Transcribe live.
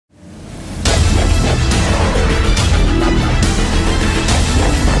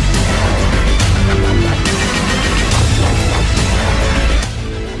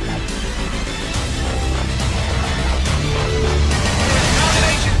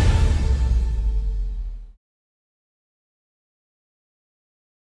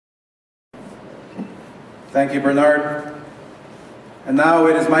Thank you, Bernard. And now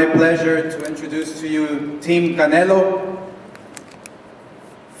it is my pleasure to introduce to you Team Canelo.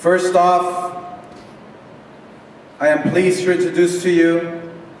 First off, I am pleased to introduce to you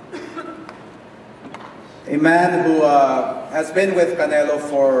a man who has been with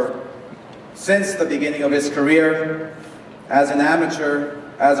Canelo since the beginning of his career, as an amateur,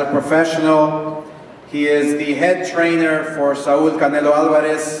 as a professional. He is the head trainer for Saul Canelo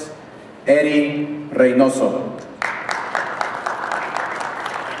Alvarez, Chepo Reynoso.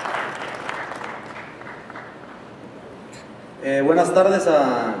 Buenas tardes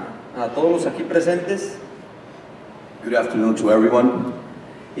a todos los aquí presentes. Good afternoon to everyone.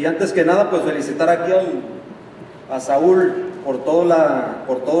 Y antes que nada, pues felicitar aquí a Saúl por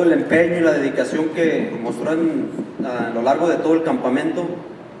todo el empeño y la dedicación que mostró a lo largo de todo el campamento.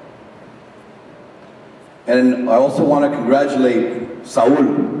 And I also want to congratulate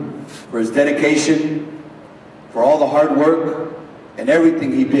Saul for his dedication, for all the hard work and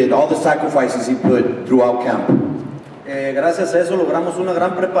everything he did, all the sacrifices he put throughout camp. Gracias a eso logramos una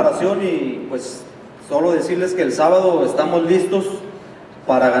gran preparación y pues solo decirles que el sábado estamos listos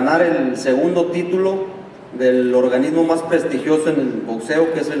para ganar el segundo título del organismo más prestigioso en el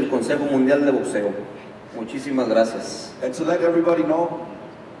boxeo, que es el Consejo Mundial de Boxeo. Muchísimas gracias. And to let everybody know,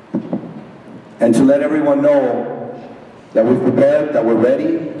 that we've prepared, that we're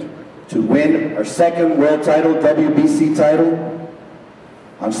ready to win our second world title, WBC title,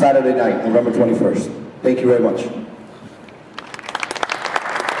 on Saturday night, November 21st. Thank you very much.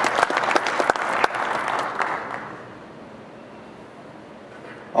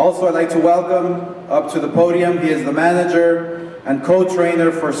 Also, I'd like to welcome up to the podium, he is the manager and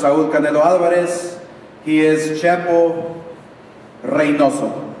co-trainer for Saul Canelo Alvarez. He is Chepo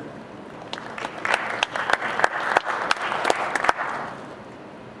Reynoso.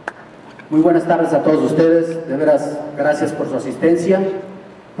 Muy buenas tardes a todos ustedes, de veras, gracias por su asistencia,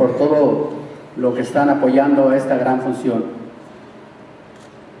 por todo lo que están apoyando esta gran función.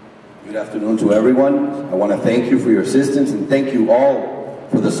 Good afternoon to everyone. I want to thank you for your assistance and thank you all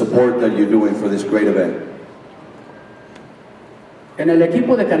for the support that you're doing for this great event. En el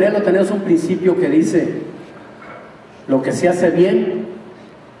equipo de Canelo tenemos un principio que dice, lo que se hace bien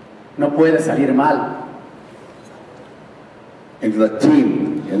no puede salir mal. In the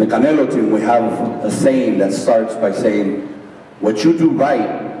team, in the Canelo team, we have a saying that starts by saying, what you do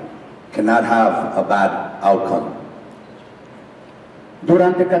right cannot have a bad outcome.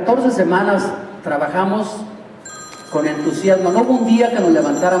 Durante 14 semanas trabajamos con entusiasmo. No hubo un día que nos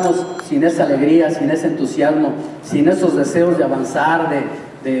levantáramos sin esa alegría, sin ese entusiasmo, sin esos deseos de avanzar,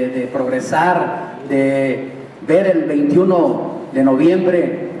 de progresar, de ver el 21 de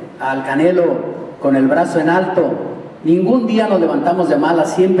noviembre al Canelo con el brazo en alto. Ningún día nos levantamos de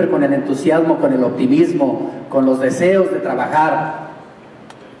malas, siempre con el entusiasmo, con el optimismo, con los deseos de trabajar.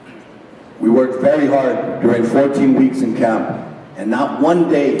 We worked very hard during 14 weeks in camp, and not one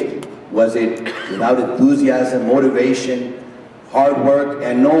day was it without enthusiasm, motivation, hard work,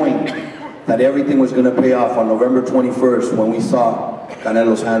 and knowing that everything was going to pay off on November 21st when we saw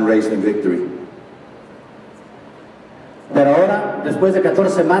Canelo's hand raised in victory. Pero ahora, después de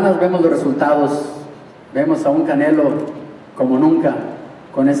 14 semanas, vemos los resultados. Vemos a un Canelo como nunca,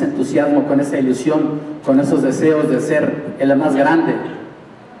 con ese entusiasmo, con esa ilusión, con esos deseos de ser el más grande.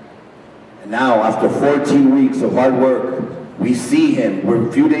 And now, after 14 weeks of hard work, we see him, we're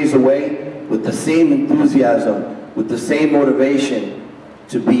a few days away, with the same enthusiasm, with the same motivation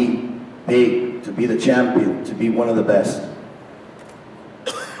to be big, to be the champion, to be one of the best.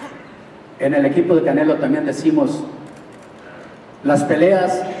 En el equipo de Canelo también decimos, las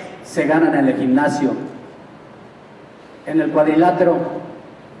peleas se ganan en el gimnasio. En el cuadrilátero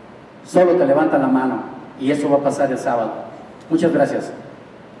solo te levantan la mano y eso va a pasar el sábado. Muchas gracias.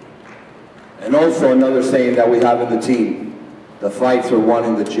 And also another saying that we have in the team, the fights are won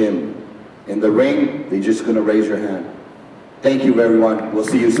in the gym. In the ring, they're just going to raise your hand. Thank you, everyone. We'll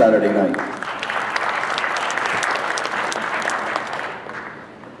see you Saturday night.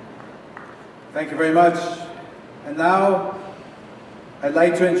 Thank you very much. And now, I'd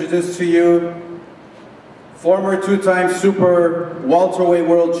like to introduce to you former two-time super welterweight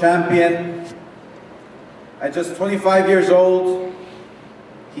world champion. At just 25 years old,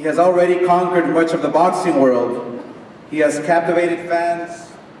 he has already conquered much of the boxing world. He has captivated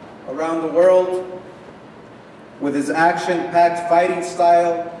fans around the world with his action-packed fighting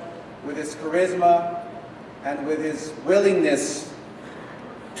style, with his charisma, and with his willingness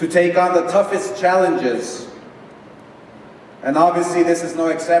to take on the toughest challenges. And obviously this is no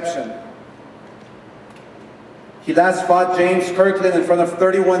exception. He last fought James Kirkland in front of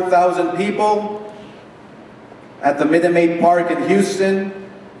 31,000 people, at the Minute Maid Park in Houston,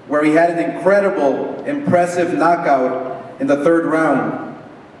 where he had an incredible, impressive knockout in the 3rd round.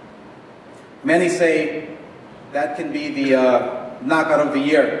 Many say that can be the knockout of the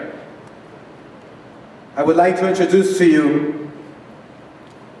year. I would like to introduce to you,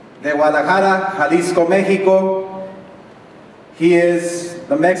 de Guadalajara, Jalisco, Mexico, he is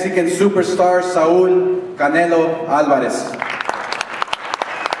the Mexican superstar Saul Canelo Alvarez.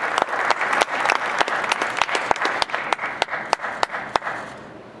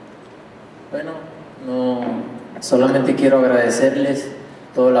 Bueno, no, solamente quiero agradecerles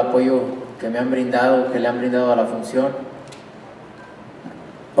todo el apoyo que me han brindado, que le han brindado a la función.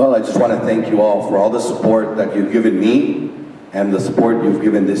 Well, I just want to thank you all for all the support that you've given me and the support you've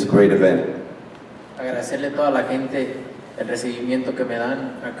given this great event. Agradecerle a toda la gente el recibimiento que me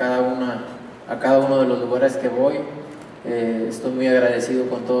dan a cada uno de los lugares que voy. Estoy muy agradecido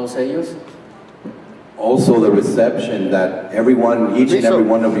con todos ellos. Also the reception that everyone, each and every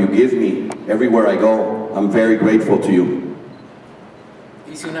one of you give me everywhere I go. I'm very grateful to you.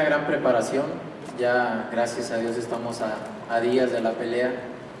 Hice una gran preparación, ya gracias a Dios estamos a días de la pelea,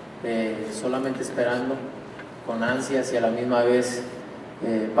 solamente esperando con ansias y a la misma vez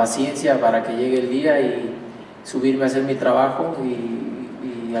paciencia para que llegue el día y subirme a hacer mi trabajo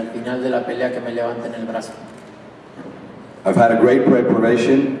y al final de la pelea que me levanten el brazo. I've had a great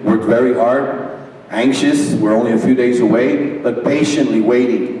preparation, worked very hard, anxious, we're only a few days away, but patiently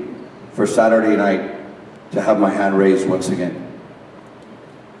waiting for Saturday night to have my hand raised once again.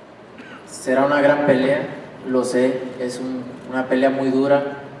 Será una gran pelea, lo sé, es una pelea muy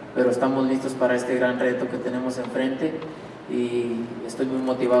dura, pero estamos listos para este gran reto que tenemos enfrente y estoy muy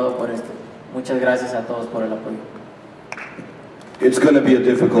motivado por esto. Muchas gracias a todos por el apoyo. It's going to be a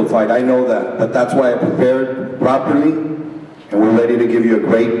difficult fight, I know that, but that's why I prepared properly and we're ready to give you a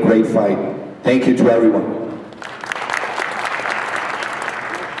great, great fight. Thank you to everyone.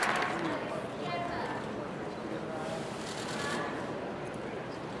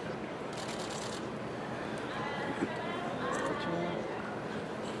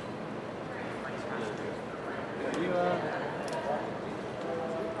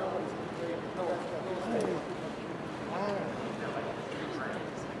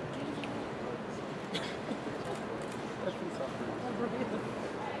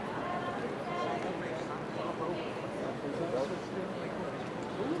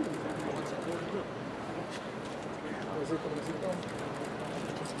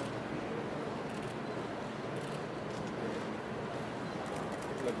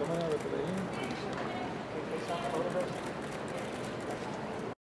 La cámara de por ahí.